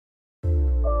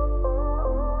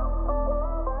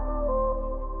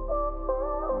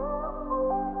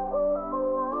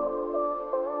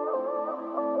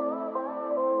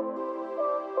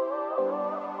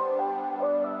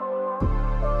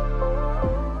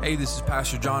Hey, this is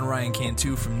Pastor John Ryan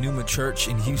Cantu from Pneuma Church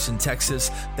in Houston, Texas.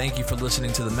 Thank you for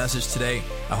listening to the message today.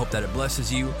 I hope that it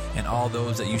blesses you and all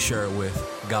those that you share it with.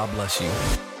 God bless you.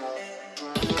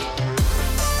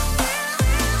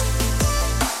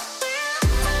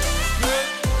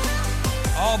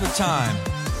 All the time.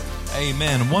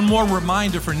 Amen. One more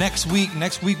reminder for next week.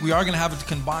 Next week, we are going to have a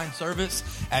combined service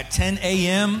at 10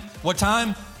 a.m. What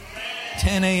time?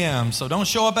 10 a.m. So don't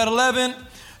show up at 11.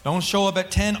 Don't show up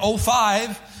at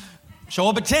 10:05. Show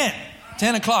up at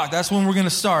 10 o'clock. That's when we're going to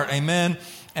start. Amen.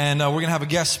 And we're going to have a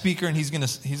guest speaker, and he's going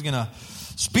to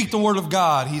speak the word of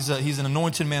God. He's an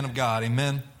anointed man of God.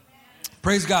 Amen.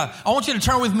 Praise God. I want you to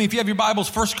turn with me, if you have your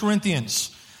Bibles, 1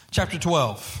 Corinthians chapter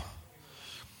 12,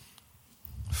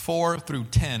 4 through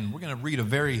 10. We're going to read a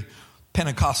very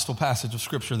Pentecostal passage of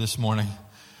Scripture this morning.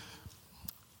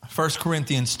 1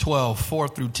 Corinthians 12, 4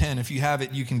 through 10. If you have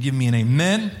it, you can give me an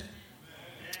amen.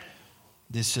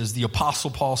 This is the Apostle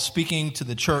Paul speaking to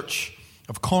the church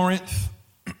of Corinth.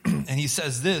 And he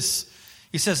says this.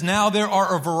 He says, "Now there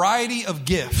are a variety of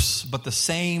gifts, but the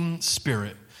same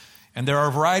Spirit. And there are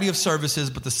a variety of services,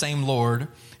 but the same Lord.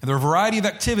 And there are a variety of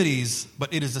activities,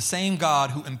 but it is the same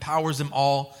God who empowers them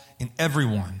all in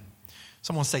everyone."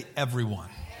 Someone say everyone.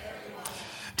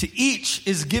 "To each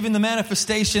is given the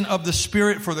manifestation of the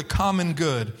Spirit for the common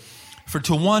good. For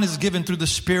to one is given through the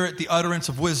Spirit the utterance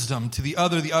of wisdom, to the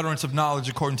other the utterance of knowledge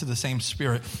according to the same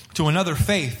Spirit, to another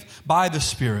faith by the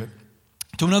Spirit,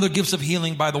 to another gifts of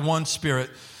healing by the one Spirit,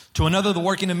 to another the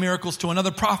working of miracles, to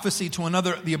another prophecy, to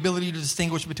another the ability to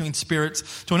distinguish between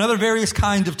spirits, to another various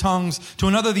kinds of tongues, to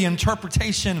another the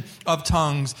interpretation of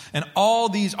tongues. And all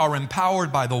these are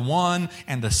empowered by the one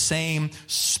and the same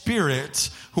Spirit,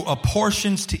 who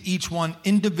apportions to each one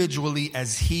individually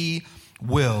as he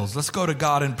wills." Let's go to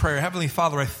God in prayer. Heavenly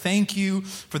Father, I thank you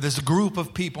for this group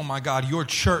of people, my God, your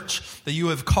church that you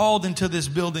have called into this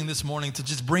building this morning to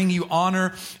just bring you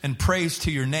honor and praise to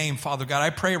your name, Father God.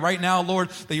 I pray right now, Lord,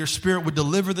 that your Spirit would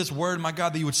deliver this word, my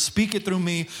God, that you would speak it through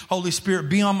me. Holy Spirit,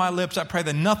 be on my lips. I pray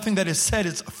that nothing that is said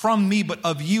is from me, but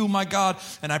of you, my God.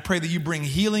 And I pray that you bring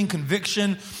healing,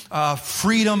 conviction,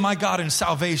 freedom, my God, and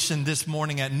salvation this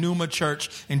morning at Pneuma Church.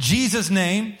 In Jesus'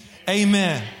 name,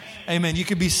 amen. Amen. You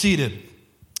can be seated.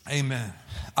 Amen.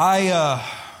 I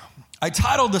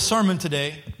titled the sermon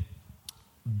today,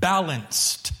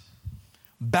 Balanced.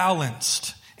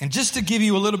 Balanced. And just to give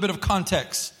you a little bit of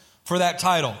context for that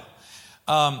title,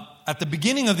 at the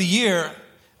beginning of the year,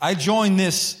 I joined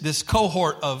this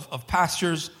cohort of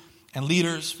pastors and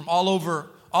leaders from all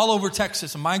over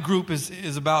Texas. And my group is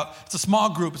it's a small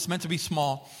group. It's meant to be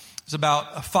small. It's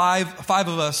about five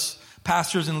of us,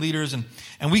 pastors and leaders.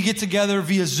 And we get together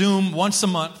via Zoom once a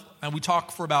month. And we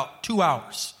talk for about 2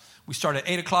 hours. We start at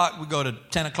 8 o'clock. We go to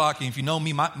 10 o'clock. And if you know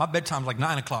me, my bedtime's like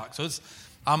 9 o'clock. So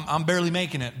I'm barely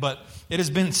making it. But it has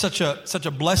been such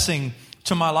a blessing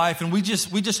to my life. And we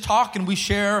just talk and we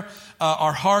share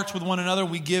our hearts with one another.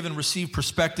 We give and receive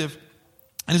perspective.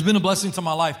 And it's been a blessing to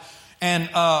my life. And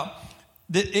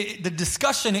the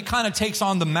discussion, it kind of takes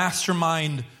on the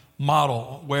mastermind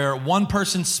model, where one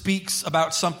person speaks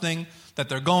about something that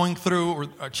they're going through, or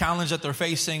a challenge that they're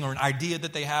facing, or an idea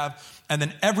that they have, and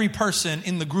then every person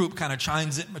in the group kind of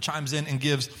chimes in and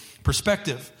gives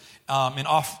perspective, and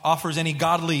offers any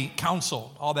godly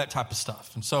counsel, all that type of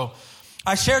stuff. And so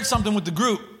I shared something with the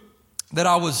group that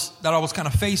I was kind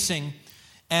of facing,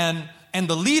 and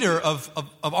the leader of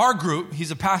our group, he's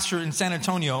a pastor in San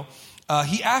Antonio.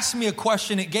 He asked me a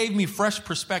question. It gave me fresh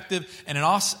perspective, and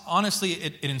honestly,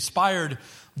 it inspired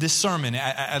this sermon,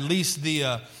 at least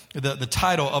the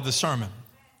title of the sermon.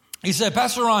 He said,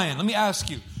 "Pastor Ryan, let me ask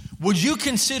you, would you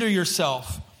consider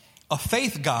yourself a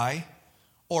faith guy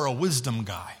or a wisdom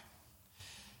guy?"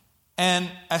 And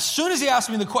as soon as he asked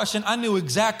me the question, I knew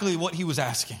exactly what he was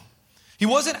asking. He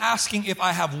wasn't asking if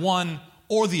I have one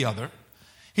or the other.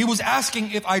 He was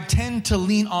asking if I tend to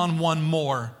lean on one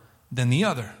more than the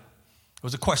other. It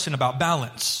was a question about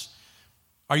balance.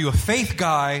 Are you a faith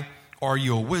guy or are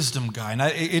you a wisdom guy? And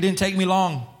it didn't take me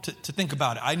long to think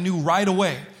about it. I knew right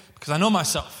away, because I know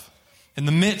myself. In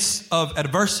the midst of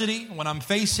adversity, when I'm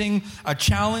facing a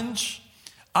challenge,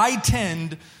 I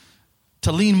tend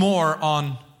to lean more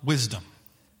on wisdom.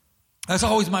 That's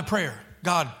always my prayer.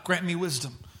 God, grant me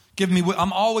wisdom.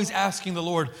 I'm always asking the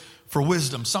Lord for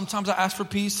wisdom. Sometimes I ask for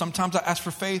peace. Sometimes I ask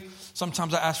for faith.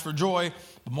 Sometimes I ask for joy.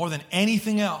 But more than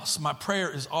anything else, my prayer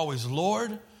is always,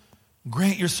 Lord,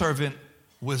 grant your servant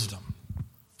wisdom.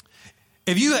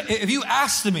 If you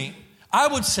asked me, I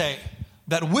would say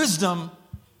that wisdom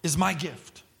is my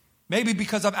gift. Maybe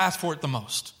because I've asked for it the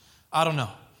most. I don't know.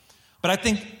 But I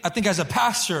think as a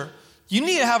pastor, you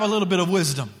need to have a little bit of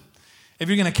wisdom. If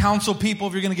you're going to counsel people,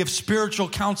 if you're going to give spiritual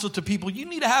counsel to people, you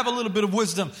need to have a little bit of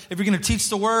wisdom. If you're going to teach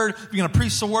the word, if you're going to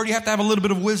preach the word, you have to have a little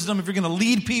bit of wisdom. If you're going to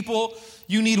lead people,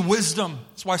 you need wisdom.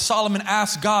 That's why Solomon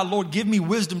asked God, Lord, give me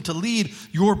wisdom to lead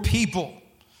your people.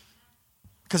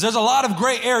 Because there's a lot of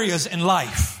gray areas in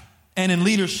life and in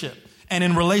leadership and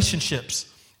in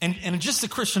relationships and just the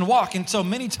Christian walk. And so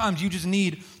many times you just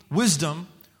need wisdom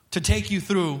to take you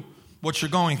through what you're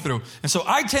going through. And so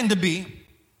I tend to be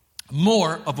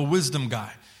more of a wisdom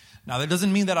guy. Now, that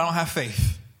doesn't mean that I don't have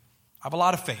faith. I have a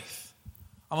lot of faith.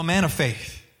 I'm a man of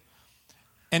faith.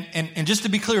 And just to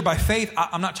be clear, by faith,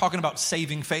 I'm not talking about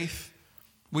saving faith.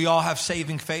 We all have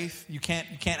saving faith. You can't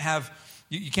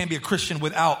be a Christian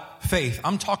without faith.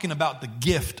 I'm talking about the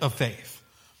gift of faith.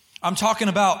 I'm talking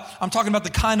about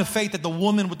the kind of faith that the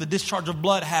woman with the discharge of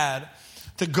blood had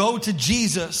to go to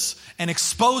Jesus and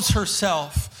expose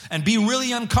herself and be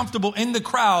really uncomfortable in the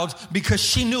crowds because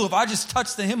she knew if I just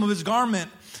touch the hem of his garment,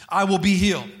 I will be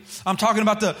healed. I'm talking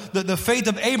about the faith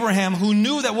of Abraham, who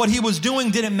knew that what he was doing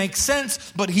didn't make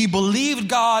sense, but he believed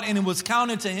God and it was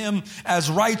counted to him as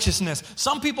righteousness.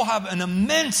 Some people have an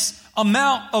immense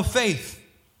amount of faith.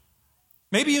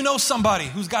 Maybe you know somebody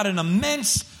who's got an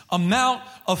immense amount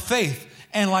of faith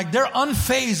and like they're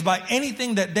unfazed by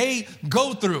anything that they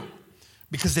go through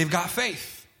because they've got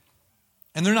faith.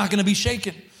 And they're not going to be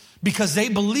shaken because they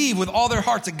believe with all their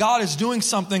hearts that God is doing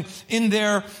something in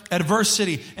their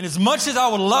adversity. And as much as I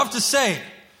would love to say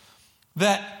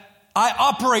that I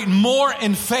operate more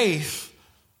in faith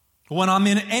when I'm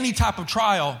in any type of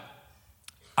trial,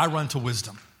 I run to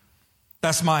wisdom.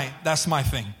 That's my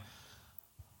thing.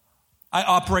 I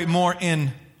operate more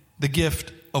in the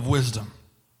gift of wisdom.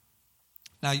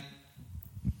 Now,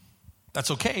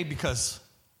 that's okay because,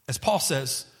 as Paul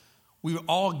says, we were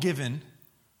all given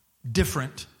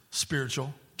different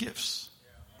spiritual gifts.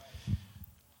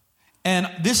 And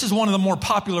this is one of the more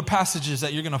popular passages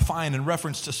that you're going to find in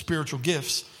reference to spiritual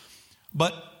gifts.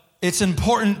 But it's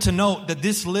important to note that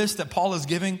this list that Paul is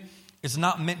giving is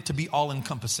not meant to be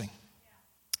all-encompassing.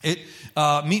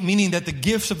 Meaning that the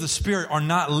gifts of the Spirit are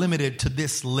not limited to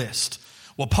this list.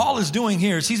 What Paul is doing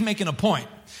here is he's making a point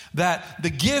that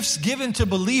the gifts given to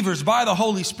believers by the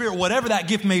Holy Spirit, whatever that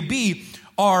gift may be,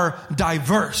 are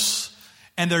diverse.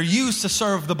 And they're used to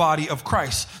serve the body of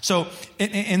Christ. So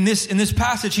in this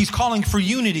passage, he's calling for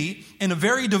unity in a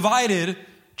very divided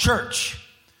church.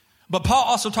 But Paul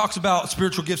also talks about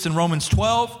spiritual gifts in Romans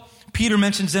 12. Peter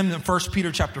mentions them in 1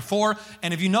 Peter chapter 4.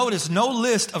 And if you notice, no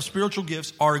list of spiritual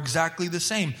gifts are exactly the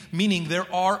same. Meaning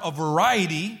there are a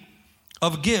variety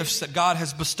of gifts that God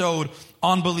has bestowed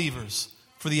on believers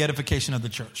for the edification of the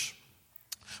church.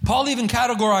 Paul even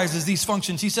categorizes these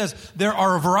functions. He says there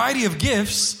are a variety of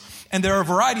gifts, and there are a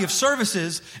variety of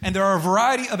services, and there are a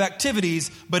variety of activities,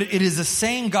 but it is the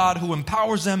same God who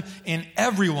empowers them in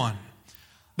everyone.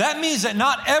 That means that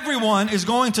not everyone is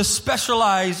going to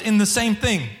specialize in the same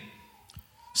thing.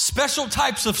 Special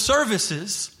types of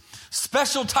services,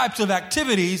 special types of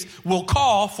activities will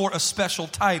call for a special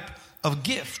type of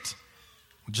gift.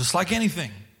 Just like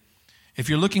anything. If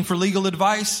you're looking for legal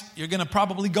advice, you're going to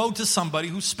probably go to somebody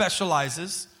who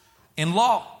specializes in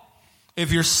law.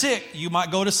 If you're sick, you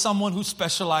might go to someone who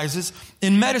specializes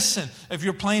in medicine. If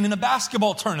you're playing in a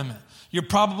basketball tournament, you're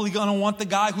probably going to want the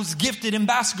guy who's gifted in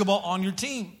basketball on your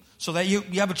team so that you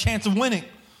have a chance of winning.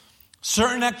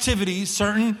 Certain activities,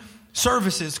 certain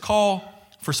services call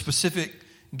for specific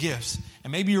gifts.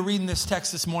 And maybe you're reading this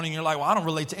text this morning and you're like, well, I don't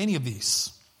relate to any of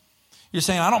these. You're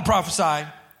saying, I don't prophesy,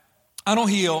 I don't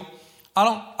heal,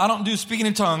 I don't do speaking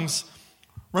in tongues.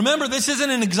 Remember, this isn't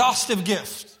an exhaustive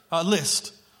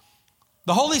list.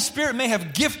 The Holy Spirit may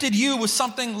have gifted you with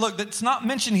something, look, that's not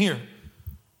mentioned here.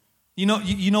 You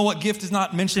know what gift is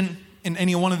not mentioned in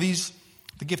any one of these?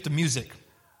 The gift of music.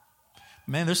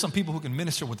 Man, there's some people who can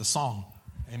minister with a song.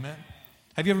 Amen.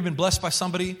 Have you ever been blessed by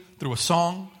somebody through a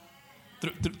song,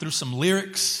 through some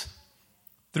lyrics,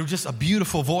 through just a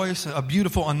beautiful voice, a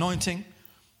beautiful anointing?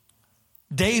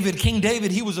 King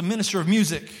David, he was a minister of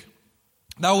music.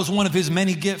 That was one of his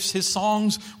many gifts. His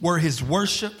songs were his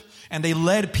worship, and they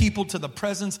led people to the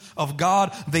presence of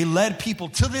God. They led people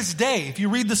to this day, if you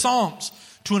read the Psalms,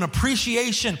 to an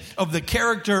appreciation of the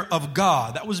character of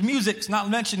God. That was music. It's not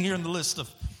mentioned here in the list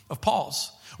of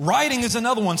Paul's. Writing is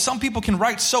another one. Some people can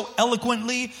write so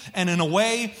eloquently and in a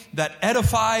way that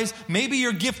edifies. Maybe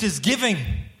your gift is giving.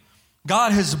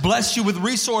 God has blessed you with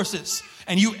resources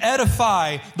and you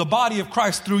edify the body of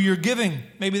Christ through your giving.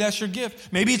 Maybe that's your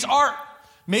gift. Maybe it's art.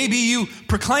 Maybe you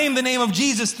proclaim the name of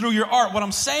Jesus through your art. What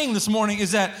I'm saying this morning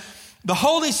is that the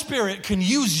Holy Spirit can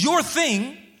use your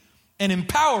thing and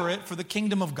empower it for the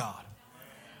kingdom of God.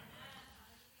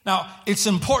 Now, it's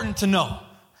important to know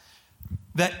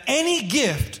that any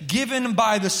gift given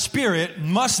by the Spirit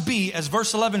must be, as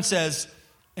verse 11 says,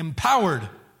 empowered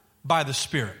by the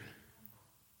Spirit.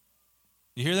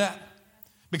 You hear that?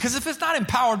 Because if it's not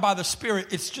empowered by the Spirit,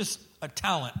 it's just a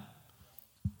talent.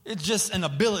 It's just an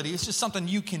ability. It's just something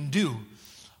you can do.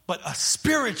 But a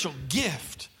spiritual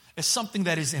gift is something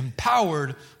that is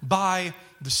empowered by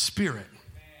the Spirit.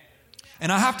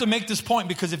 And I have to make this point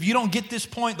because if you don't get this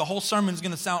point, the whole sermon is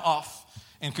going to sound off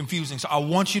and confusing. So I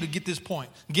want you to get this point.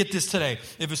 Get this today.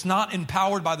 If it's not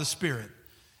empowered by the Spirit,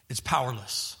 it's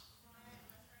powerless.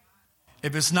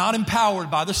 If it's not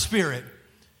empowered by the Spirit,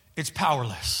 it's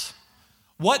powerless.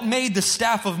 What made the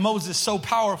staff of Moses so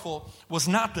powerful was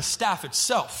not the staff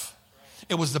itself.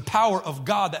 It was the power of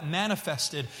God that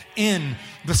manifested in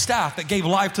the staff, that gave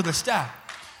life to the staff.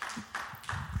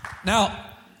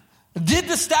 Now, did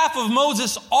the staff of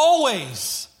Moses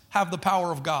always have the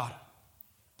power of God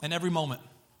in every moment?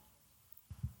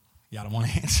 Y'all don't want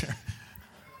to answer.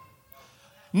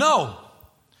 No.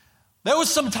 There was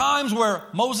some times where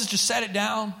Moses just sat it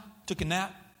down, took a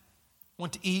nap,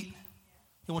 went to eat,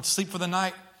 he went to sleep for the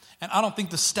night. And I don't think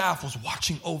the staff was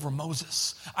watching over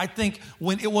Moses. I think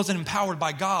when it wasn't empowered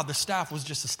by God, the staff was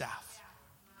just a staff.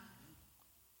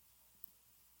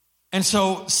 And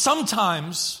so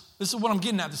sometimes, this is what I'm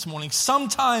getting at this morning,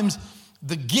 sometimes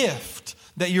the gift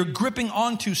that you're gripping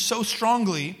onto so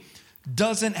strongly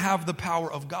doesn't have the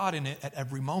power of God in it at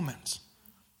every moment.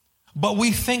 But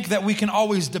we think that we can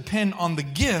always depend on the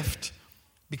gift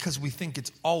because we think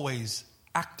it's always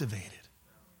activated.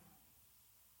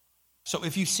 So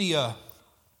if you see a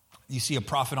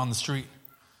prophet on the street,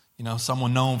 you know,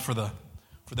 someone known for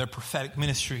their prophetic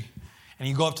ministry, and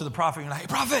you go up to the prophet and you're like, "Hey,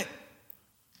 prophet,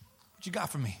 what you got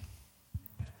for me?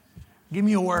 Give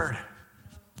me a word."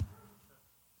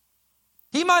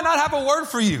 He might not have a word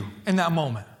for you in that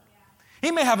moment.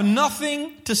 He may have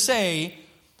nothing to say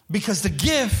because the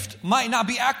gift might not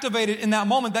be activated in that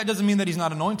moment. That doesn't mean that he's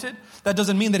not anointed. That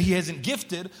doesn't mean that he isn't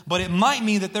gifted, but it might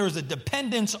mean that there is a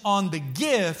dependence on the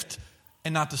gift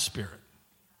and not the Spirit.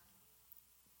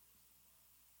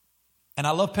 And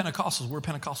I love Pentecostals. We're a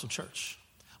Pentecostal church.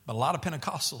 But a lot of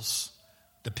Pentecostals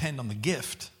depend on the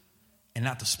gift and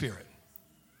not the Spirit.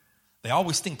 They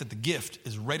always think that the gift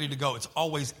is ready to go. It's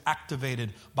always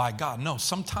activated by God. No,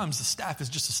 sometimes the staff is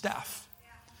just a staff.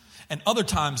 And other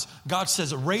times, God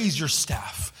says, raise your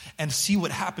staff and see what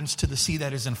happens to the sea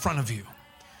that is in front of you.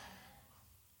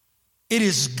 It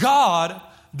is God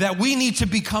that we need to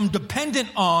become dependent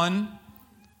on,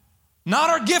 not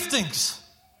our giftings.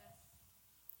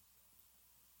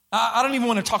 I don't even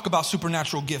want to talk about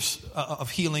supernatural gifts of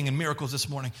healing and miracles this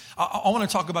morning. I want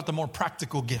to talk about the more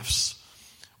practical gifts,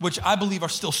 which I believe are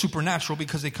still supernatural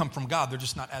because they come from God. They're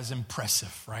just not as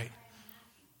impressive, right?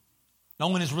 No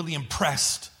one is really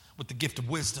impressed with the gift of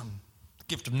wisdom, the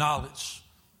gift of knowledge,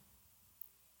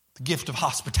 the gift of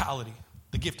hospitality,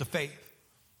 the gift of faith,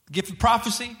 the gift of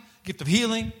prophecy, gift of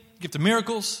healing, gift of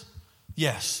miracles.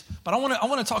 Yes, but I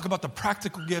want to talk about the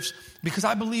practical gifts because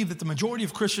I believe that the majority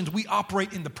of Christians, we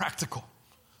operate in the practical.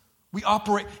 We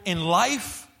operate in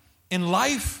life. In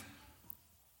life,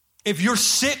 if you're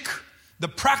sick, the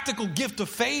practical gift of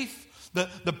faith,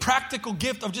 the practical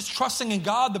gift of just trusting in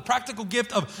God, the practical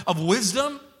gift of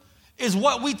wisdom is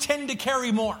what we tend to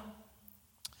carry more.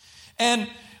 And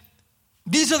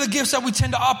these are the gifts that we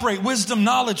tend to operate: wisdom,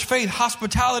 knowledge, faith,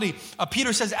 hospitality.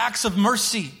 Peter says acts of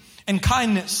mercy and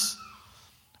kindness.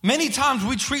 Many times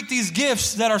we treat these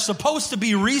gifts that are supposed to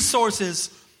be resources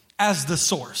as the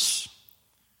source.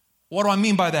 What do I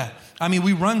mean by that? I mean,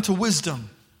 we run to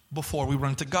wisdom before we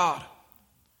run to God.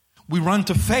 We run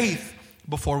to faith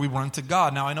before we run to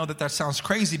God. Now, I know that sounds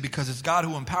crazy because it's God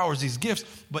who empowers these gifts,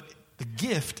 but the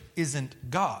gift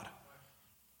isn't God.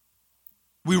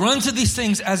 We run to these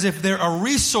things as if they're a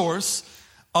resource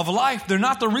of life. They're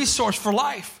not the resource for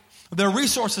life. They're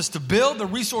resources to build, they're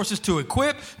resources to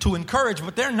equip, to encourage,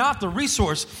 but they're not the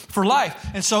resource for life.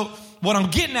 And so what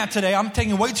I'm getting at today, I'm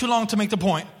taking way too long to make the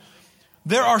point.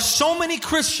 There are so many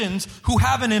Christians who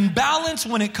have an imbalance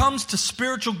when it comes to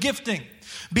spiritual gifting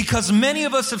because many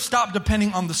of us have stopped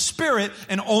depending on the Spirit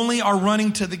and only are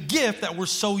running to the gift that we're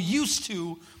so used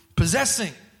to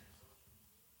possessing.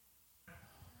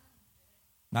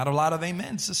 Not a lot of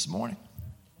amens this morning.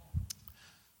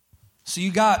 So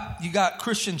you got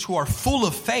Christians who are full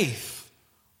of faith,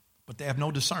 but they have no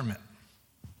discernment.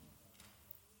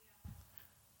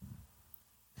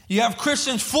 You have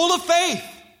Christians full of faith,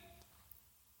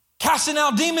 casting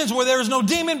out demons where there is no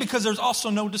demon because there's also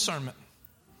no discernment.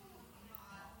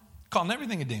 Calling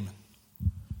everything a demon.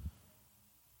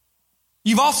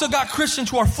 You've also got Christians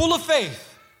who are full of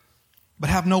faith, but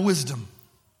have no wisdom.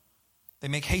 They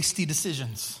make hasty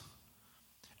decisions.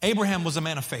 Abraham was a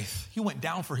man of faith. He went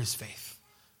down for his faith.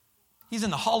 He's in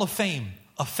the Hall of Fame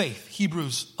of faith,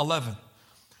 Hebrews 11.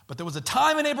 But there was a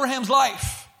time in Abraham's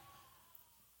life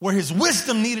where his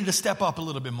wisdom needed to step up a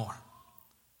little bit more.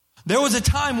 There was a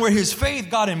time where his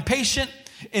faith got impatient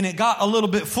and it got a little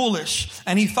bit foolish.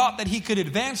 And he thought that he could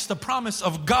advance the promise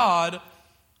of God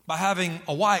by having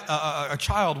a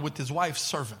child with his wife's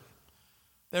servant.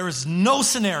 There is no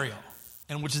scenario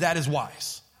in which that is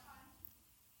wise.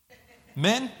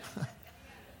 Men,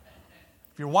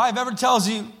 if your wife ever tells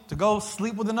you to go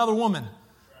sleep with another woman,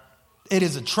 it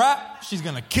is a trap. She's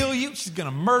going to kill you. She's going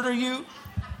to murder you.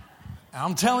 And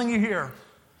I'm telling you here.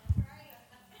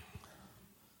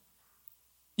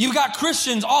 You've got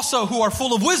Christians also who are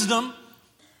full of wisdom,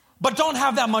 but don't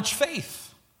have that much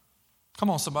faith. Come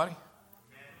on, somebody.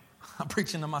 I'm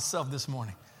preaching to myself this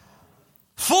morning.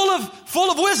 Full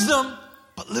of wisdom,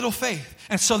 but little faith.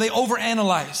 And so they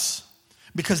overanalyze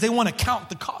because they want to count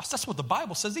the cost. That's what the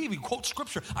Bible says. They even quote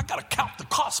scripture. I got to count the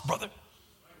cost, brother.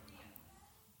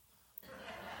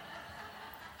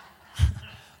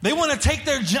 They want to take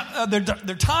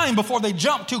their time before they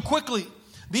jump too quickly.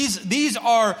 These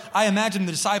are, I imagine,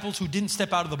 the disciples who didn't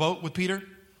step out of the boat with Peter,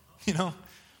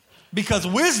 because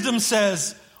wisdom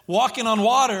says walking on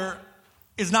water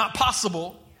is not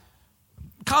possible.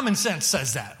 Common sense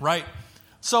says that, right?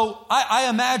 So I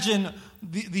imagine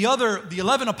the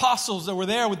 11 apostles that were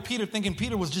there with Peter thinking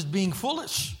Peter was just being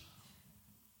foolish.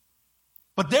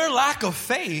 But their lack of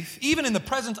faith, even in the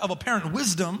presence of apparent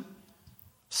wisdom,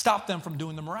 stopped them from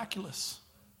doing the miraculous.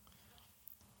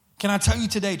 Can I tell you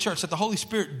today, church, that the Holy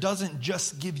Spirit doesn't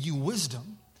just give you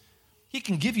wisdom. He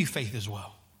can give you faith as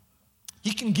well.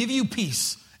 He can give you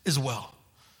peace as well.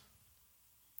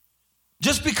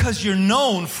 Just because you're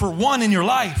known for one in your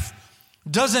life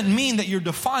doesn't mean that you're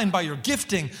defined by your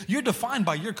gifting. You're defined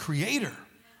by your Creator.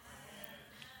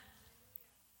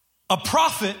 A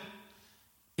prophet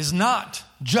is not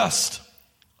just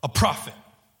a prophet.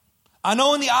 I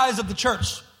know in the eyes of the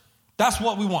church, that's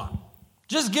what we want.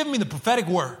 Just give me the prophetic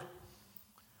word.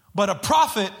 But a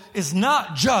prophet is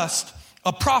not just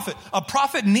a prophet. A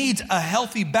prophet needs a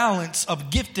healthy balance of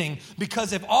gifting,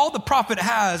 because if all the prophet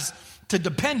has to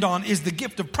depend on is the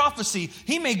gift of prophecy,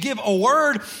 he may give a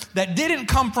word that didn't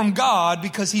come from God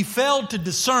because he failed to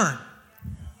discern.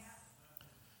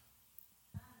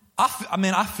 I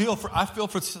feel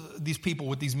for these people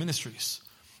with these ministries.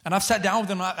 And I've sat down with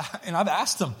them and I've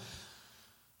asked them,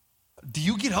 do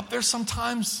you get up there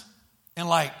sometimes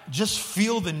and just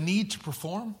feel the need to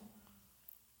perform?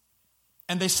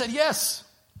 And they said yes,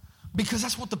 because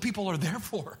that's what the people are there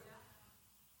for.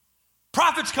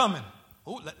 Prophet's coming.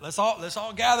 Oh, let's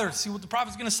all gather, see what the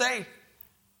prophet's going to say.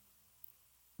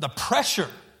 The pressure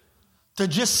to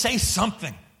just say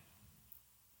something.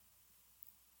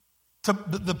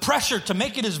 The pressure to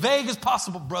make it as vague as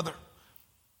possible, brother.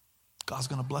 God's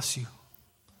going to bless you,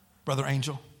 Brother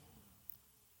Angel.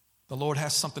 The Lord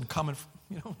has something coming.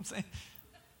 You know what I'm saying?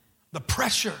 The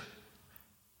pressure.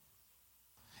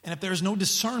 And if there's no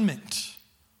discernment,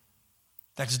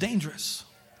 that's dangerous.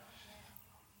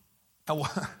 And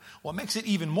what makes it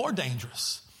even more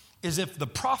dangerous is if the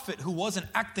prophet who wasn't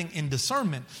acting in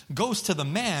discernment goes to the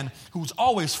man who's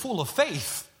always full of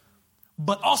faith,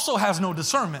 but also has no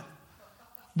discernment,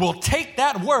 will take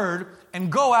that word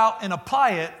and go out and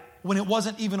apply it when it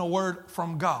wasn't even a word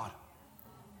from God.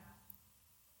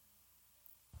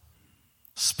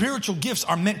 Spiritual gifts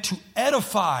are meant to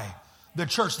edify the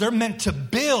church. They're meant to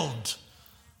build.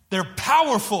 They're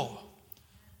powerful,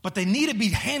 but they need to be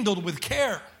handled with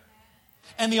care.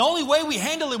 And the only way we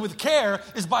handle it with care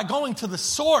is by going to the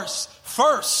source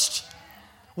first.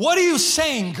 What are you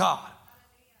saying, God?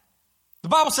 The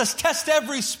Bible says, test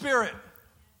every spirit.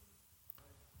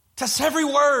 Test every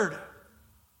word.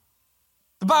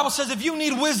 The Bible says, if you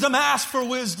need wisdom, ask for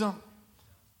wisdom.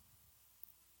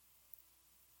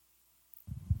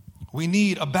 We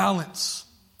need a balance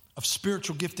of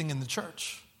spiritual gifting in the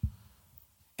church.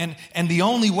 And the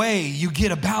only way you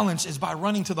get a balance is by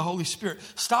running to the Holy Spirit.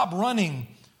 Stop running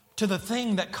to the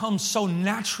thing that comes so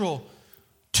natural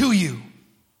to you.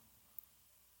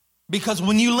 Because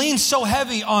when you lean so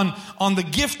heavy on the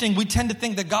gifting, we tend to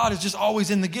think that God is just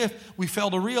always in the gift. We fail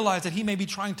to realize that he may be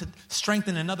trying to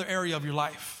strengthen another area of your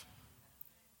life.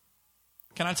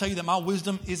 Can I tell you that my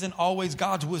wisdom isn't always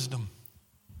God's wisdom?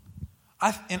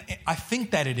 I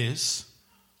think that it is,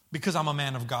 because I'm a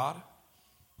man of God.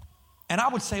 And I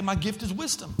would say my gift is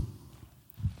wisdom.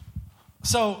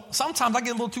 So sometimes I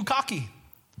get a little too cocky.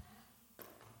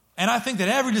 And I think that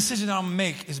every decision that I'm going to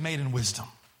make is made in wisdom.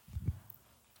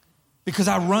 Because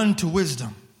I run to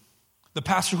wisdom. The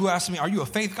pastor who asked me, are you a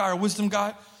faith guy or a wisdom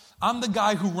guy? I'm the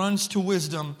guy who runs to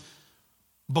wisdom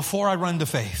before I run to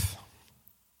faith.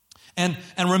 And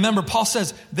remember, Paul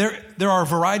says there are a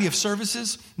variety of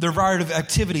services, there are a variety of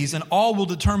activities, and all will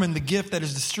determine the gift that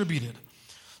is distributed.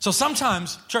 So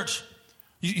sometimes, church,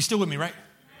 you still with me, right?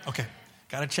 Okay,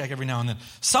 got to check every now and then.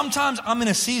 Sometimes I'm in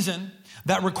a season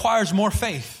that requires more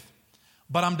faith,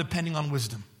 but I'm depending on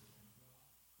wisdom.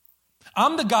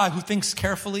 I'm the guy who thinks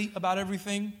carefully about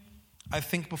everything. I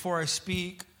think before I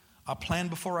speak. I plan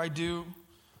before I do.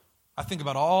 I think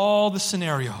about all the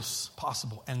scenarios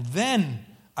possible, and then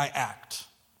I act.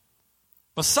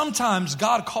 But sometimes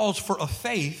God calls for a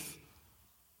faith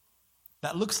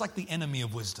that looks like the enemy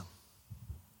of wisdom.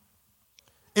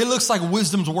 It looks like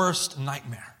wisdom's worst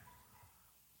nightmare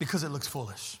because it looks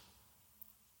foolish.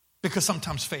 Because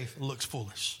sometimes faith looks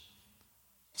foolish.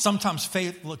 Sometimes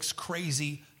faith looks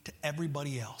crazy to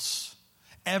everybody else.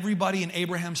 Everybody in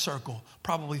Abraham's circle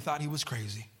probably thought he was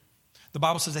crazy. The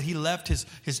Bible says that he left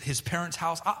his parents'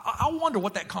 house. I wonder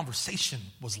what that conversation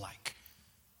was like.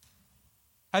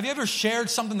 Have you ever shared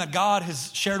something that God has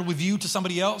shared with you to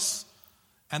somebody else?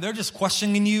 And they're just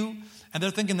questioning you. And they're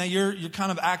thinking that you're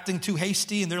kind of acting too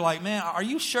hasty. And they're like, man, are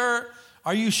you sure?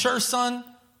 Are you sure, son,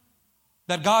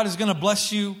 that God is going to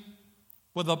bless you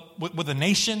with a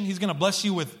nation? He's going to bless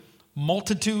you with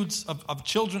multitudes of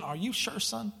children. Are you sure,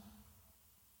 son?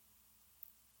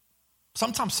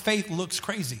 Sometimes faith looks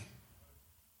crazy.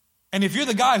 And if you're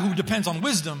the guy who depends on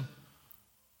wisdom,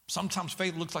 sometimes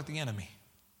faith looks like the enemy.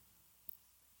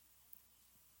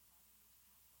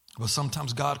 But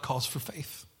sometimes God calls for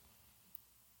faith.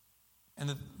 And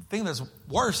the thing that's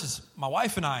worse is my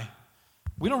wife and I,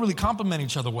 we don't really complement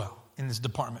each other well in this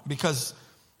department because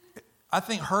I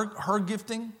think her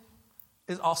gifting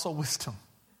is also wisdom.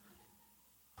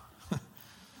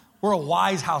 We're a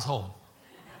wise household.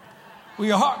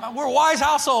 We're a wise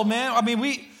household, man. I mean,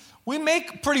 we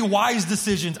make pretty wise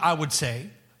decisions, I would say.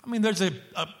 I mean, there's a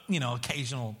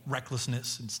occasional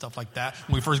recklessness and stuff like that.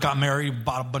 When we first got married, we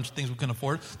bought a bunch of things we couldn't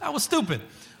afford. That was stupid,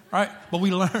 right? But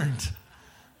we learned.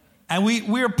 And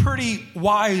we're a pretty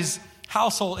wise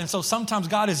household. And so sometimes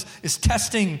God is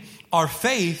testing our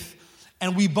faith,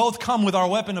 and we both come with our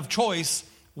weapon of choice,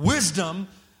 wisdom.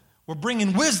 We're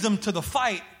bringing wisdom to the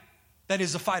fight that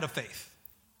is a fight of faith.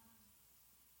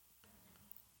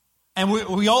 And we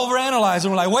overanalyze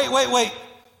and we're like, wait.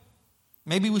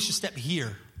 Maybe we should step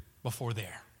here before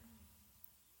there.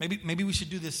 Maybe we should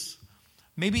do this.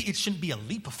 Maybe it shouldn't be a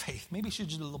leap of faith. Maybe it should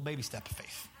just be a little baby step of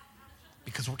faith.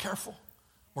 Because we're careful.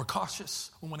 We're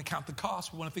cautious. We want to count the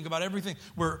cost. We want to think about everything.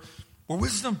 We're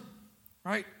wisdom,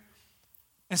 right?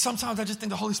 And sometimes I just think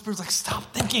the Holy Spirit's like,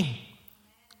 stop thinking.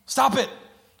 Stop it.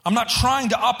 I'm not trying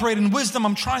to operate in wisdom.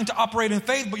 I'm trying to operate in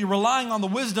faith, but you're relying on the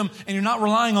wisdom and you're not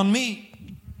relying on me.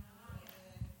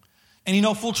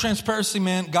 And full transparency,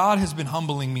 man, God has been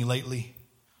humbling me lately.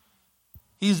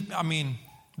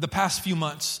 The past few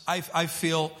months, I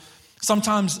feel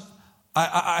sometimes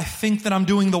I think that I'm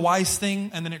doing the wise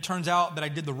thing, and then it turns out that I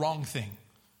did the wrong thing.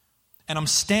 And I'm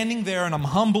standing there and I'm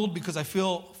humbled because I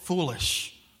feel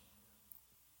foolish.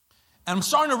 And I'm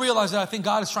starting to realize that I think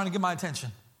God is trying to get my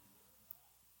attention.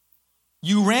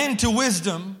 You ran to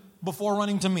wisdom before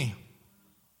running to me.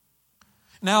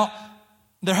 Now,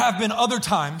 there have been other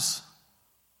times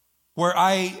where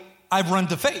I've run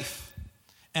to faith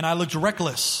and I looked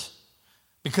reckless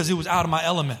because it was out of my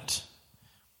element.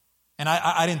 And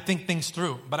I didn't think things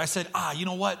through. But I said, you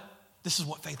know what? This is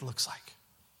what faith looks like.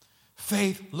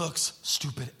 Faith looks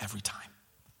stupid every time.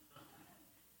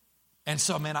 And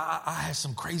so, man, I had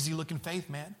some crazy looking faith,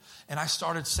 man. And I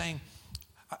started saying,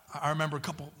 I remember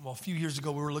a few years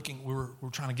ago, we were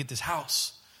trying to get this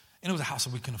house. And it was a house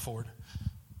that we couldn't afford.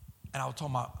 And I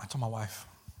told my wife,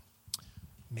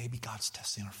 maybe God's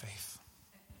testing our faith.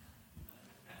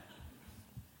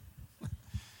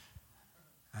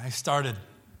 I started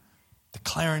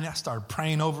declaring it. I started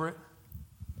praying over it.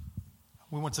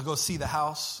 We went to go see the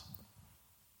house.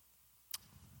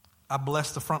 I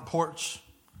blessed the front porch.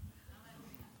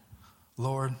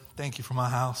 Lord, thank you for my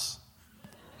house.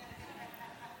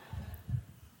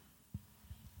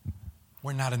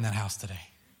 We're not in that house today.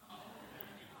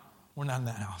 We're not in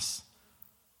that house.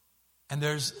 And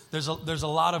there's a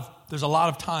lot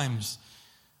of times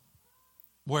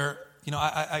where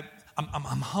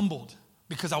I'm humbled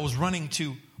because I was running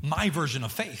to my version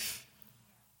of faith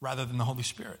rather than the Holy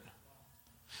Spirit.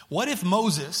 What if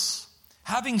Moses,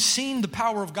 having seen the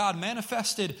power of God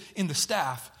manifested in the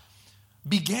staff,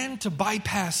 began to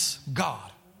bypass God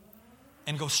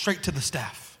and go straight to the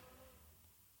staff?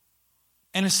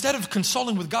 And instead of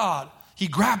consulting with God, he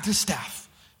grabbed his staff.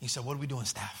 He said, what are we doing,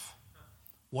 staff?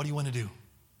 what do you want to do?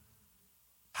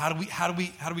 How do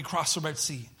we cross the Red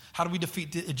Sea? How do we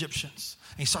defeat the Egyptians?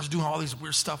 And he starts doing all these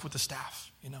weird stuff with the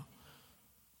staff, you know.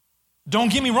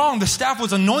 Don't get me wrong, the staff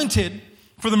was anointed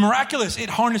for the miraculous. It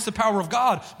harnessed the power of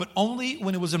God, but only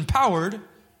when it was empowered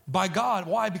by God.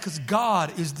 Why? Because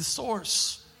God is the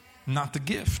source, not the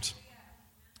gift.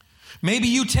 Maybe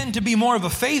you tend to be more of a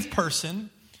faith person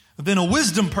than a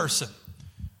wisdom person.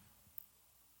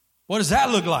 What does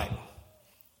that look like?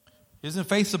 Isn't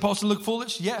faith supposed to look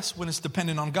foolish? Yes, when it's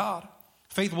dependent on God.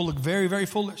 Faith will look very, very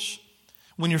foolish.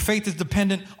 When your faith is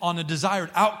dependent on a desired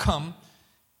outcome,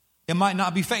 it might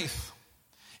not be faith.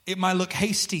 It might look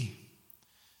hasty.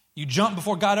 You jump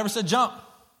before God ever said jump.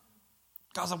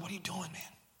 God's like, what are you doing, man?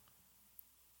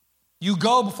 You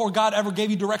go before God ever gave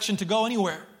you direction to go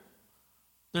anywhere.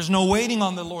 There's no waiting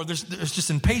on the Lord. There's just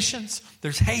impatience.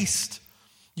 There's haste.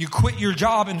 You quit your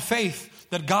job in faith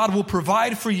that God will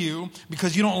provide for you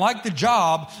because you don't like the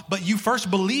job, but you first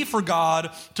believe for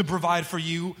God to provide for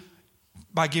you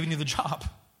by giving you the job.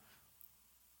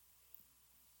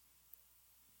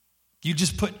 You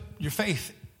just put your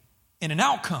faith in an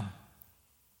outcome.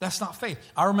 That's not faith.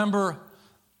 I remember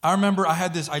I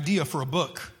had this idea for a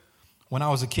book when I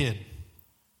was a kid.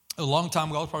 A long time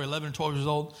ago, I was probably 11 or 12 years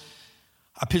old.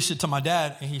 I pitched it to my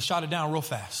dad, and he shot it down real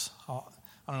fast. I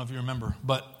don't know if you remember,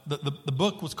 but the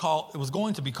book was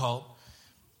going to be called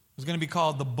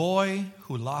The Boy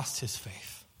Who Lost His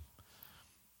Faith.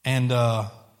 And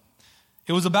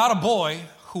it was about a boy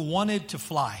who wanted to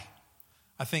fly.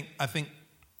 I think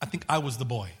I was the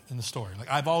boy in the story. Like,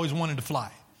 I've always wanted to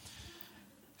fly.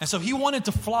 And so he wanted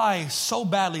to fly so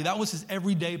badly. That was his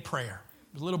everyday prayer.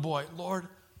 The little boy, Lord,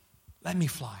 let me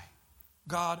fly.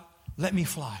 God, let me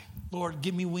fly. Lord,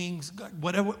 give me wings. God,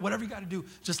 whatever you got to do,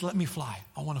 just let me fly.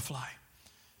 I want to fly.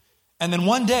 And then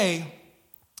one day,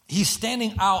 he's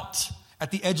standing out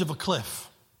at the edge of a cliff.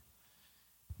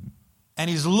 And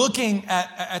he's looking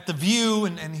at the view,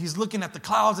 and he's looking at the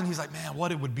clouds, and he's like, man,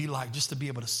 what it would be like just to be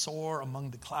able to soar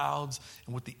among the clouds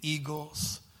and with the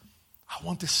eagles. I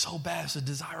want this so bad. It's a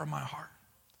desire of my heart.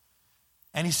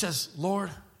 And he says, Lord,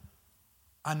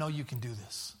 I know you can do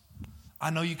this. I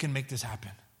know you can make this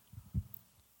happen.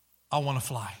 I want to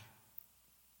fly.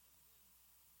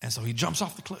 And so he jumps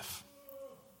off the cliff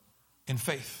in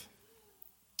faith.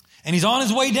 And he's on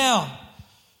his way down.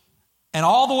 And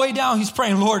all the way down, he's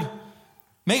praying, Lord,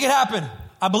 make it happen.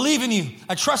 I believe in you.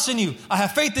 I trust in you. I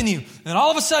have faith in you. And then all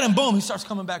of a sudden, boom, he starts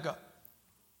coming back up.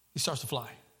 He starts to fly.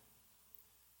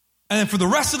 And then for the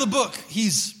rest of the book,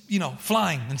 he's,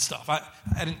 flying and stuff. I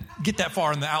didn't get that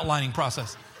far in the outlining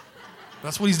process.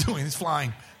 That's what he's doing. He's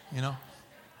flying,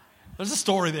 There's a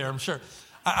story there, I'm sure.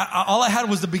 All I had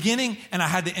was the beginning, and I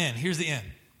had the end. Here's the end.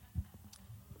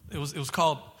 It was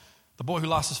called The Boy Who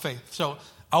Lost His Faith. So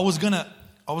I was gonna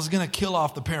kill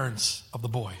off the parents of the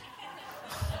boy.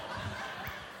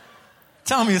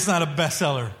 Tell me it's not a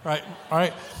bestseller, right? All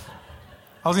right.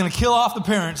 I was gonna kill off the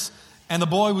parents, and the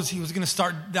boy was gonna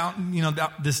start down,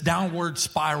 this downward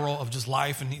spiral of just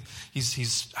life, and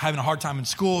he's having a hard time in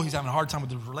school. He's having a hard time with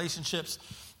the relationships,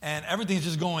 and everything's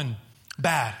just going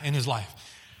bad in his life.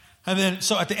 And then,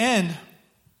 so at the end,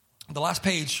 the last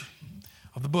page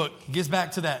of the book, he gets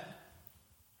back to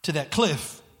that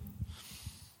cliff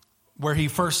where he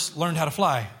first learned how to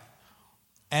fly.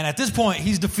 And at this point,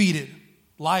 he's defeated.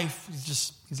 Life,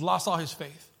 he's lost all his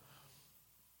faith.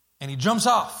 And he jumps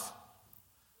off.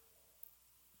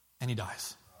 And he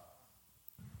dies.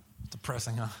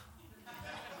 Depressing, huh?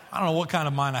 I don't know what kind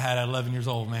of mind I had at 11 years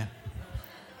old, man.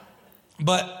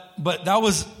 But that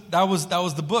was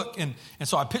the book, and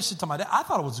so I pitched it to my dad. I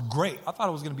thought it was great. I thought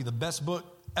it was going to be the best book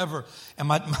ever. And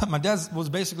my dad was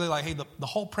basically like, "Hey, the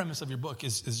whole premise of your book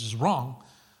is just wrong,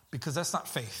 because that's not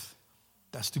faith,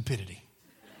 that's stupidity."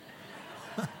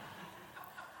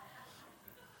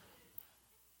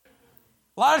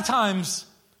 A lot of times,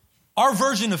 our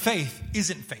version of faith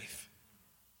isn't faith,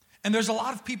 and there's a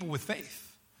lot of people with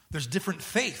faith. There's different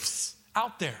faiths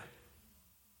out there,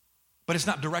 but it's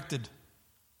not directed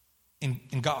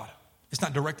in God. It's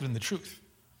not directed in the truth.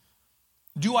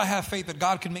 Do I have faith that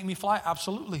God can make me fly?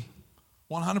 Absolutely.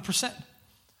 100%.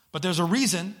 But there's a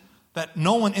reason that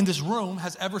no one in this room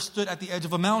has ever stood at the edge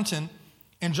of a mountain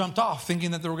and jumped off thinking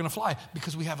that they were going to fly,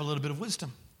 because we have a little bit of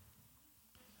wisdom.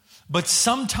 But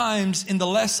sometimes in the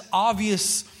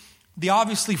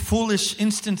obviously foolish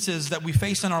instances that we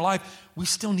face in our life, we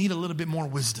still need a little bit more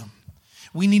wisdom.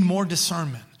 We need more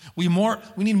discernment. We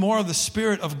need more of the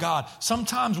Spirit of God.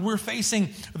 Sometimes we're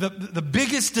facing the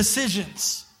biggest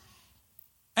decisions.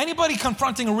 Anybody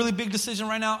confronting a really big decision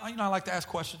right now? I like to ask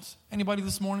questions. Anybody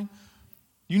this morning?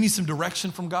 You need some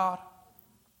direction from God?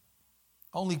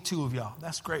 Only 2 of y'all.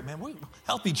 That's great, man. We're a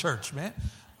healthy church, man.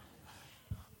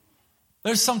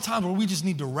 There's some times where we just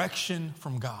need direction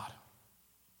from God.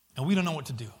 And we don't know what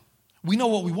to do. We know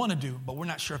what we want to do, but we're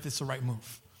not sure if it's the right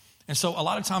move. And so a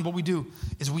lot of times what we do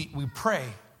is we pray.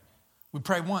 We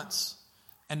pray once,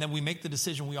 and then we make the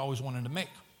decision we always wanted to make.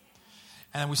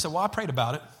 And then we say, well, I prayed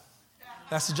about it.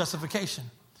 That's the justification.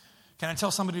 Can I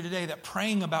tell somebody today that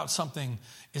praying about something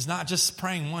is not just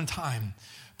praying one time?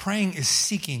 Praying is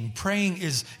seeking. Praying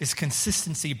is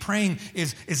consistency. Praying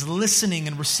is listening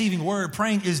and receiving word.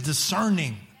 Praying is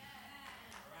discerning.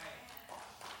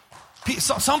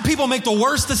 Some people make the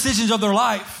worst decisions of their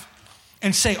life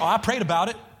and say, oh, I prayed about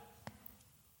it.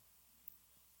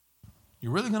 You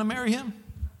really going to marry him?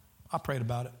 I prayed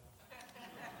about it.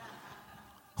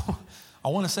 I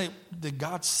want to say, did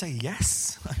God say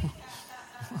yes?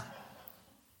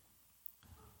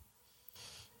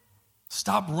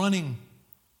 Stop running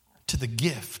to the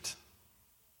gift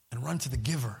and run to the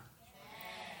giver.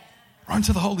 Run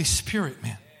to the Holy Spirit,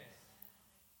 man.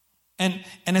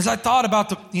 And as I thought about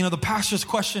the pastor's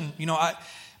question,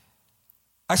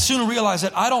 I soon realized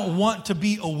that I don't want to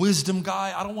be a wisdom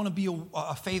guy. I don't want to be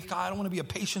a faith guy. I don't want to be a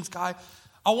patience guy.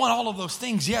 I want all of those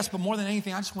things, yes, but more than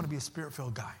anything, I just want to be a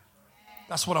spirit-filled guy.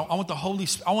 That's what I want. The Holy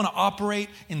Spirit. I want to operate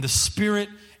in the Spirit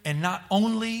and not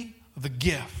only the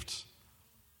gift.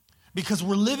 Because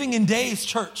we're living in days,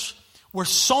 church, where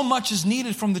so much is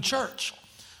needed from the church,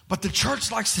 but the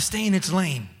church likes to stay in its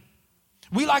lane.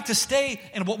 We like to stay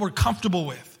in what we're comfortable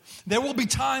with. There will be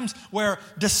times where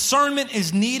discernment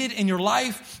is needed in your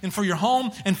life and for your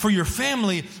home and for your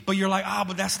family, but you're like,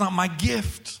 but that's not my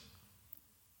gift.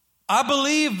 I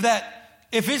believe that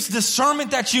if it's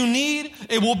discernment that you need,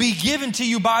 it will be given to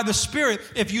you by the Spirit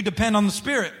if you depend on the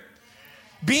Spirit.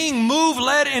 Being moved,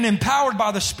 led, and empowered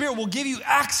by the Spirit will give you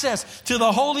access to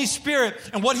the Holy Spirit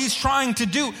and what He's trying to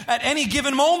do at any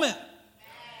given moment.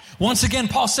 Once again,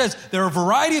 Paul says there are a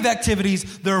variety of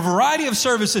activities, there are a variety of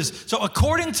services. So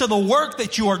according to the work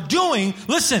that you are doing,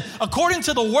 listen, according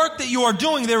to the work that you are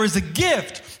doing, there is a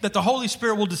gift that the Holy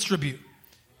Spirit will distribute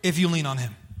if you lean on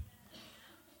Him.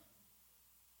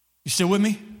 You still with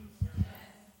me?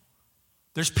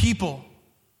 There's people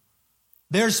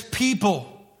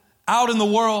out in the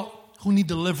world who need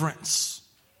deliverance.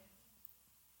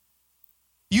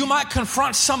 You might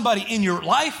confront somebody in your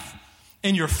life,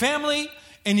 in your family,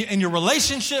 in your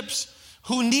relationships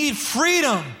who need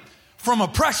freedom from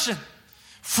oppression,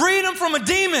 freedom from a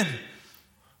demon.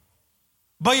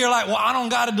 But you're like, well, I don't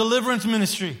got a deliverance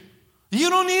ministry. You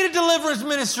don't need a deliverance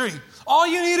ministry. All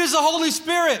you need is the Holy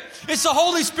Spirit. It's the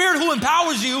Holy Spirit who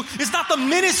empowers you. It's not the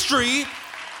ministry.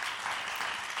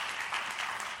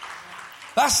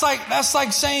 That's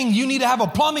like saying you need to have a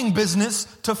plumbing business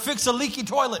to fix a leaky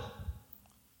toilet.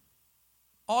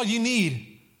 All you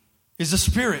need is the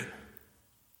Spirit.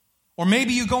 Or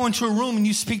maybe you go into a room and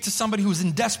you speak to somebody who's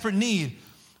in desperate need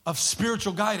of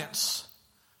spiritual guidance.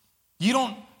 You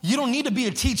don't need to be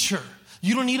a teacher.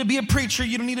 You don't need to be a preacher.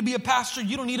 You don't need to be a pastor.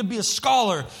 You don't need to be a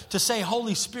scholar to say,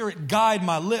 Holy Spirit, guide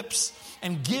my lips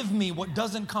and give me what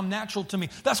doesn't come natural to me.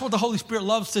 That's what the Holy Spirit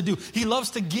loves to do. He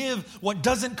loves to give what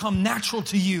doesn't come natural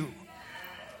to you.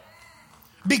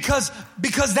 Because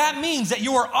that means that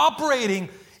you are operating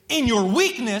in your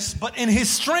weakness, but in His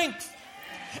strength.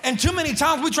 And too many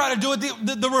times we try to do it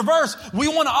the reverse. We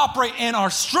want to operate in our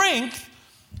strength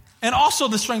and also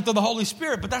the strength of the Holy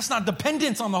Spirit. But that's not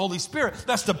dependence on the Holy Spirit.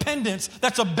 That's dependence.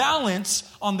 That's a balance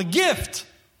on the gift.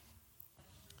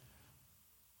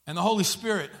 And the Holy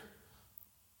Spirit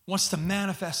wants to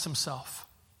manifest Himself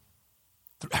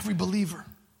through every believer.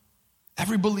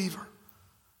 Every believer.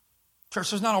 Church,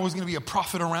 there's not always going to be a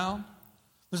prophet around.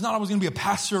 There's not always going to be a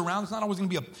pastor around. There's not always going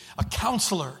to be a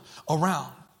counselor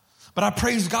around. But I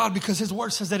praise God because His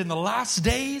word says that in the last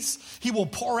days, He will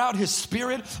pour out His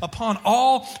Spirit upon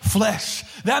all flesh.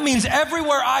 That means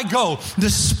everywhere I go, the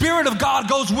Spirit of God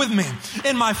goes with me.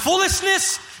 In my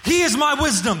foolishness, He is my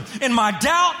wisdom. In my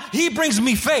doubt, He brings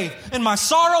me faith. In my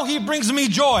sorrow, He brings me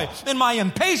joy. In my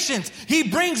impatience, He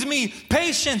brings me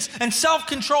patience and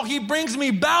self-control. He brings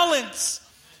me balance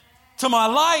to my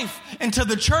life and to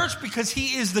the church because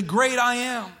He is the great I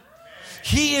am.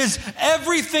 He is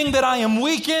everything that I am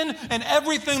weak in and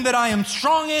everything that I am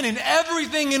strong in and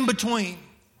everything in between.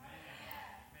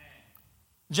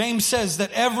 James says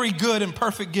that every good and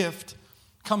perfect gift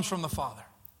comes from the Father.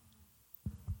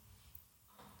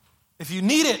 If you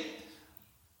need it,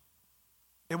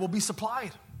 it will be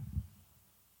supplied.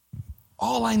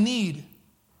 All I need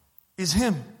is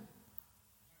Him.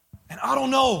 And I don't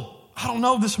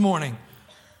know this morning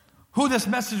who this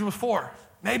message was for.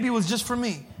 Maybe it was just for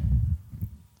me.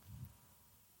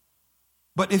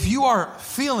 But if you are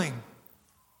feeling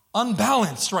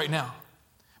unbalanced right now,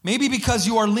 maybe because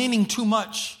you are leaning too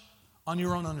much on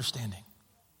your own understanding.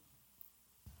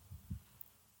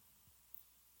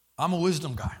 I'm a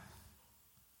wisdom guy.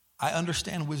 I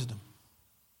understand wisdom.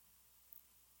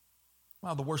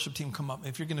 Well, the worship team come up.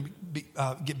 If you're going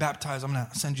to get baptized, I'm going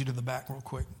to send you to the back real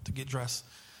quick to get dressed.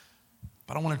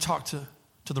 But I want to talk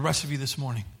to the rest of you this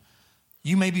morning.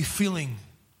 You may be feeling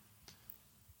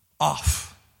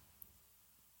off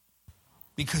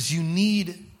because you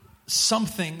need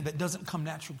something that doesn't come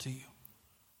natural to you.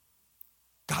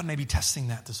 God may be testing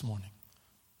that this morning.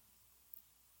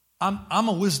 I'm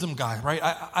a wisdom guy, right?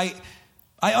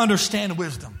 I understand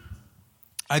wisdom.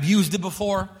 I've used it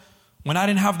before. When I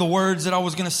didn't have the words that I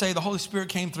was going to say, the Holy Spirit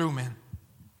came through, man.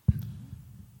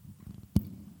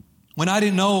 When I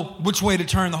didn't know which way to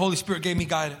turn, the Holy Spirit gave me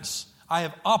guidance. I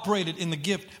have operated in the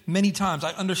gift many times.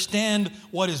 I understand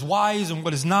what is wise and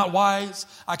what is not wise.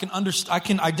 I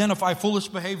can identify foolish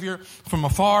behavior from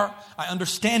afar. I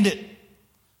understand it.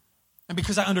 And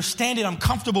because I understand it, I'm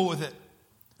comfortable with it.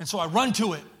 And so I run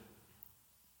to it.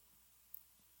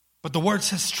 But the word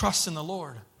says, trust in the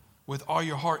Lord with all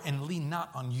your heart and lean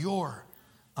not on your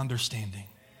understanding.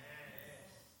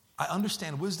 I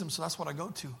understand wisdom, so that's what I go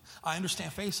to. I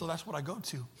understand faith, so that's what I go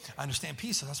to. I understand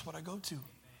peace, so that's what I go to.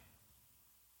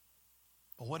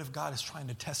 But what if God is trying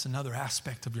to test another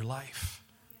aspect of your life,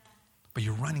 but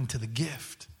you're running to the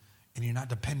gift and you're not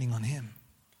depending on him?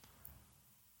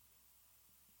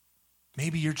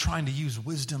 Maybe you're trying to use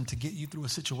wisdom to get you through a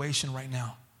situation right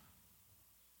now,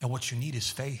 and what you need is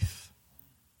faith.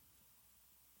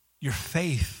 Your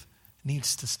faith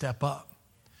needs to step up.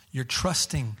 You're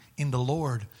trusting in the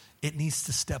Lord. It needs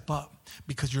to step up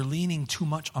because you're leaning too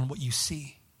much on what you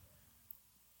see.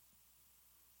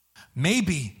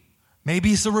 Maybe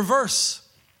it's the reverse.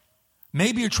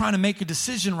 Maybe you're trying to make a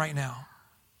decision right now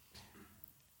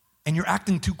and you're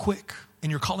acting too quick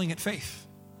and you're calling it faith.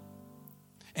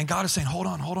 And God is saying, hold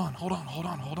on.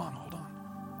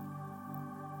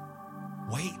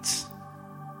 Wait.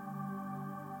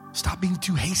 Stop being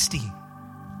too hasty.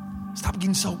 Stop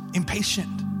getting so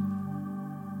impatient.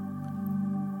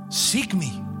 Seek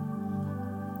me.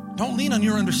 Don't lean on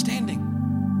your understanding.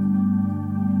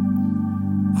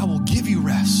 I will give you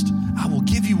rest. I will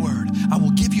give you word. I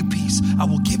will give you peace. I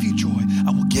will give you joy.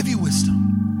 I will give you wisdom.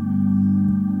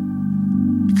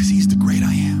 Because he's the great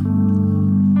I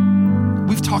am.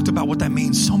 We've talked about what that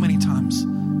means so many times.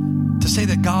 To say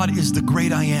that God is the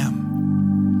great I am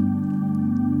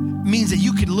means that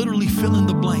you could literally fill in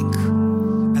the blank,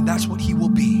 and that's what he will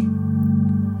be.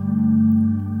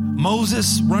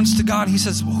 Moses runs to God. He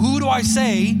says, who do I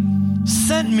say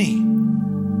sent me?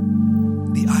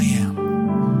 The I am.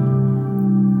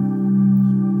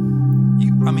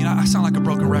 I sound like a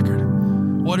broken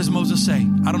record. What does Moses say?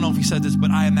 I don't know if he said this,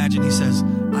 but I imagine he says,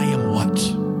 I am what?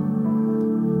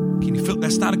 Can you feel?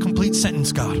 That's not a complete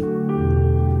sentence, God.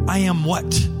 I am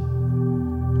what?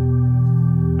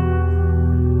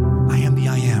 I am the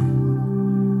I am.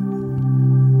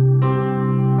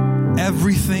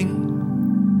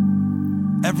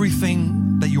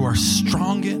 Everything that you are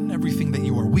strong in, everything that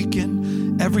you are weak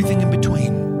in, everything in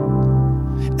between,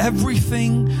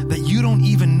 everything that you don't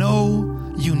even know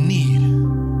you need,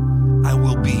 I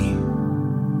will be.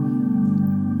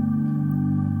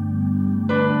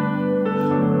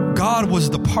 God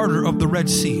was the parter of the Red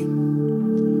Sea.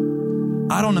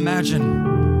 I don't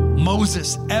imagine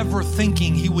Moses ever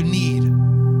thinking he would need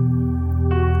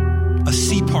a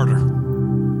sea parter.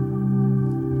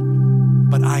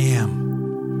 But I am.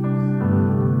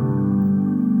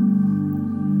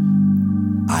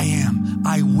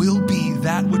 I will be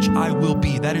that which I will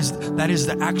be. That is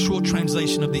the actual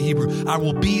translation of the Hebrew. I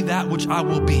will be that which I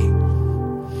will be.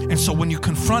 And so when you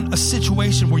confront a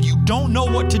situation where you don't know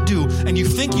what to do and you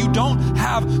think you don't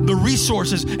have the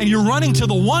resources and you're running to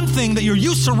the one thing that you're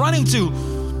used to running to,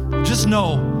 just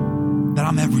know that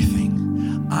I'm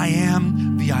everything. I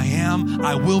am the I am.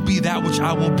 I will be that which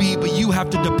I will be, but you have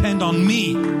to depend on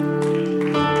me.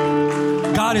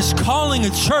 God is calling a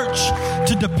church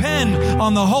to depend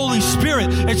on the Holy Spirit.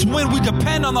 It's when we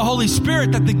depend on the Holy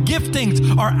Spirit that the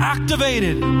giftings are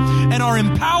activated and are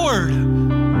empowered.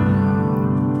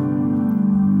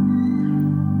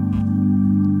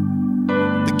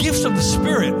 The gifts of the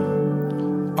Spirit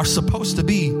are supposed to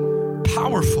be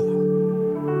powerful.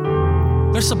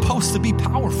 They're supposed to be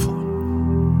powerful.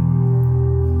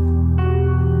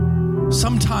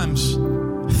 Sometimes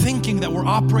thinking that we're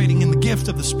operating in the gift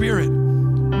of the Spirit,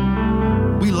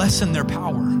 we lessen their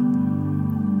power.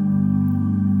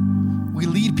 We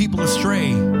lead people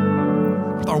astray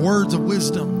with our words of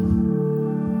wisdom.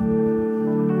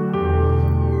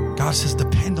 God says,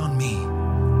 depend on me.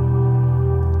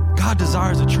 God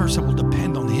desires a church that will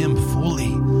depend on him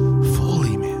fully,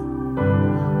 man.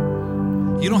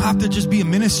 You don't have to just be a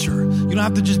minister. You don't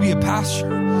have to just be a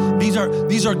pastor. These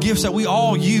are gifts that we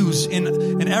all use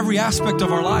in every aspect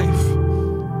of our life.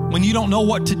 When you don't know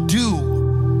what to do,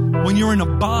 when you're in a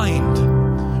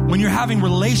bind, when you're having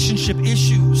relationship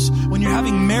issues, when you're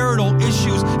having marital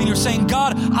issues, and you're saying,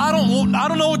 God, I don't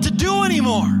know what to do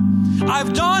anymore.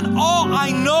 I've done all I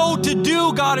know to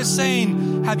do. God is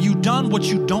saying, have you done what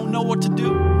you don't know what to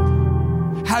do?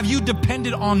 Have you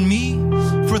depended on me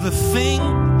for the thing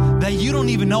that you don't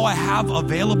even know I have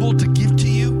available to give to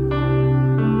you?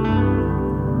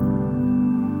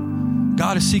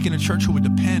 God is seeking a church who would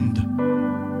depend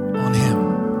on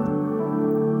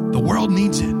him. The world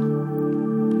needs it.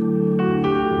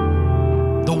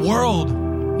 The world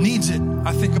needs it.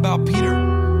 I think about Peter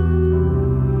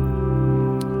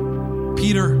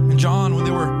and John, when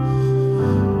they were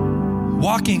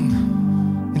walking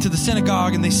into the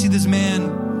synagogue and they see this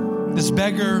man, this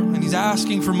beggar, and he's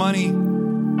asking for money.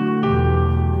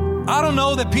 I don't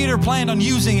know that Peter planned on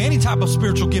using any type of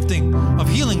spiritual gifting of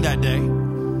healing that day,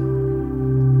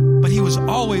 but he was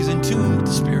always in tune with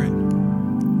the Spirit.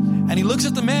 And he looks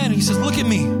at the man and he says, look at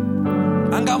me.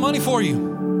 I ain't got money for you.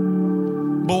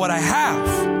 But what I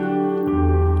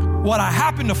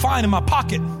happen to find in my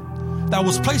pocket that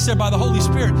was placed there by the Holy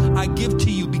Spirit, I give to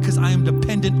you because I am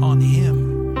dependent on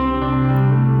him.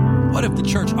 What if the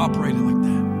church operated like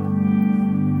that?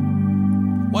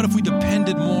 What if we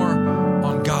depended more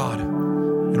on God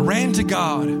and ran to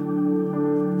God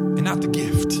and not the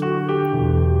gift?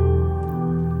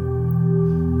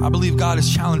 I believe God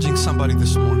is challenging somebody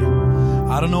this morning.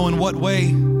 I don't know in what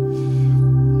way,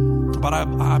 but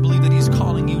I believe that he's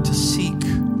calling you to seek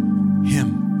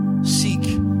him. Seek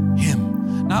him.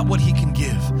 Not what he can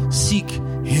give. Seek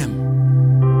him.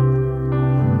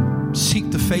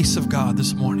 Seek the face of God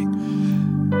this morning.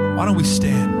 Why don't we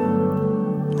stand?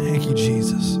 Thank you,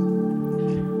 Jesus.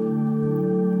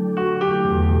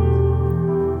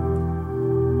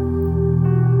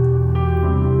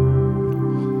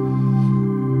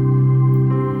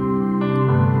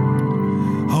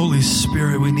 Holy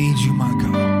Spirit, we need you, my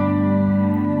God.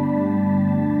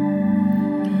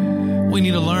 We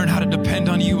need to learn how to depend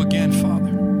on you again, Father.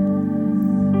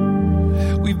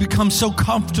 We've become so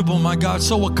comfortable, my God,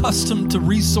 so accustomed to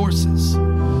resources,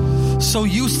 so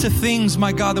used to things,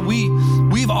 my God, that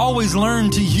we've always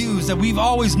learned to use, that we've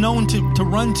always known to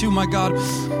run to, my God.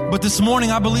 But this morning,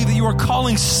 I believe that you are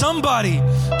calling somebody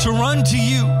to run to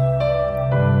you,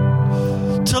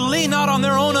 to lean not on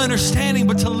their own understanding,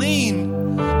 but to lean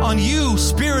on you,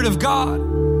 Spirit of God.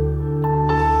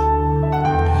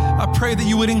 I pray that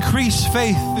you would increase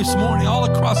faith this morning all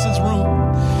across this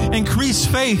room. Increase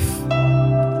faith.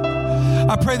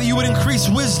 I pray that you would increase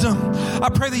wisdom. I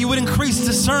pray that you would increase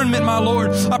discernment, my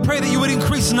Lord. I pray that you would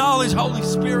increase knowledge, Holy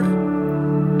Spirit.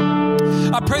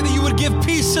 I pray that you would give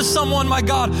peace to someone, my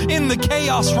God, in the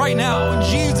chaos right now, in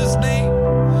Jesus' name.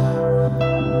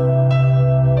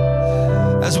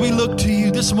 As we look to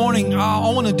you this morning, I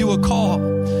want to do a call.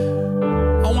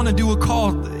 I want to do a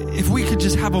call. If we could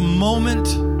just have a moment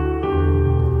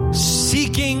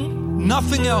seeking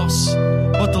nothing else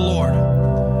but the Lord.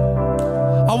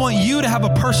 I want you to have a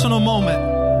personal moment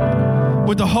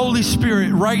with the Holy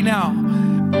Spirit right now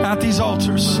at these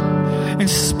altars and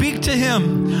speak to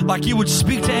him like you would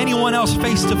speak to anyone else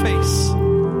face to face.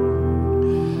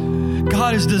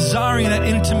 God is desiring that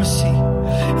intimacy.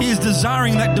 He is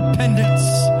desiring that dependence.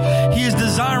 He is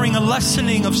desiring a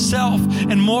lessening of self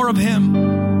and more of him.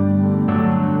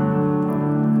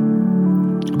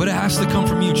 But it has to come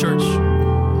from you, church.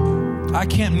 I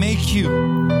can't make you.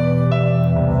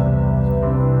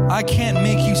 I can't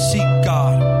make you seek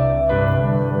God.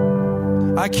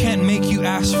 I can't make you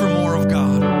ask for more of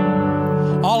God.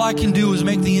 All I can do is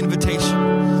make the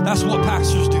invitation. That's what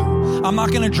pastors do. I'm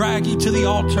not going to drag you to the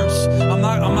altars. I'm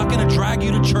not going to drag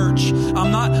you to church.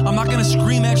 I'm not going to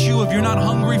scream at you if you're not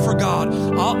hungry for God.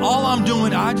 All I'm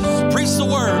doing, I just preach the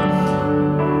word,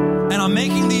 and I'm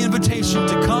making the invitation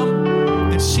to come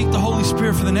and seek the Holy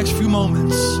Spirit for the next few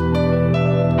moments.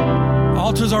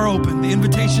 Altars are open. The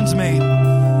invitation's made.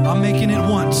 I'm making it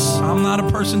once. I'm not a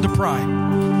person to pry.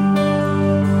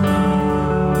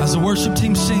 As the worship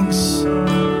team sings,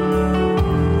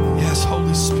 yes,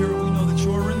 Holy Spirit, we know that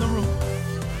you are in the room.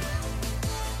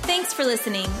 Thanks for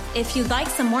listening. If you'd like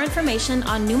some more information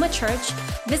on Pneuma Church,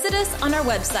 visit us on our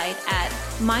website at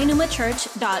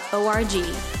mypneumachurch.org.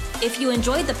 If you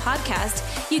enjoyed the podcast,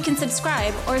 you can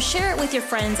subscribe or share it with your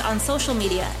friends on social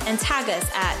media and tag us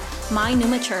at My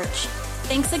Pneuma Church.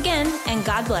 Thanks again, and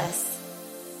God bless.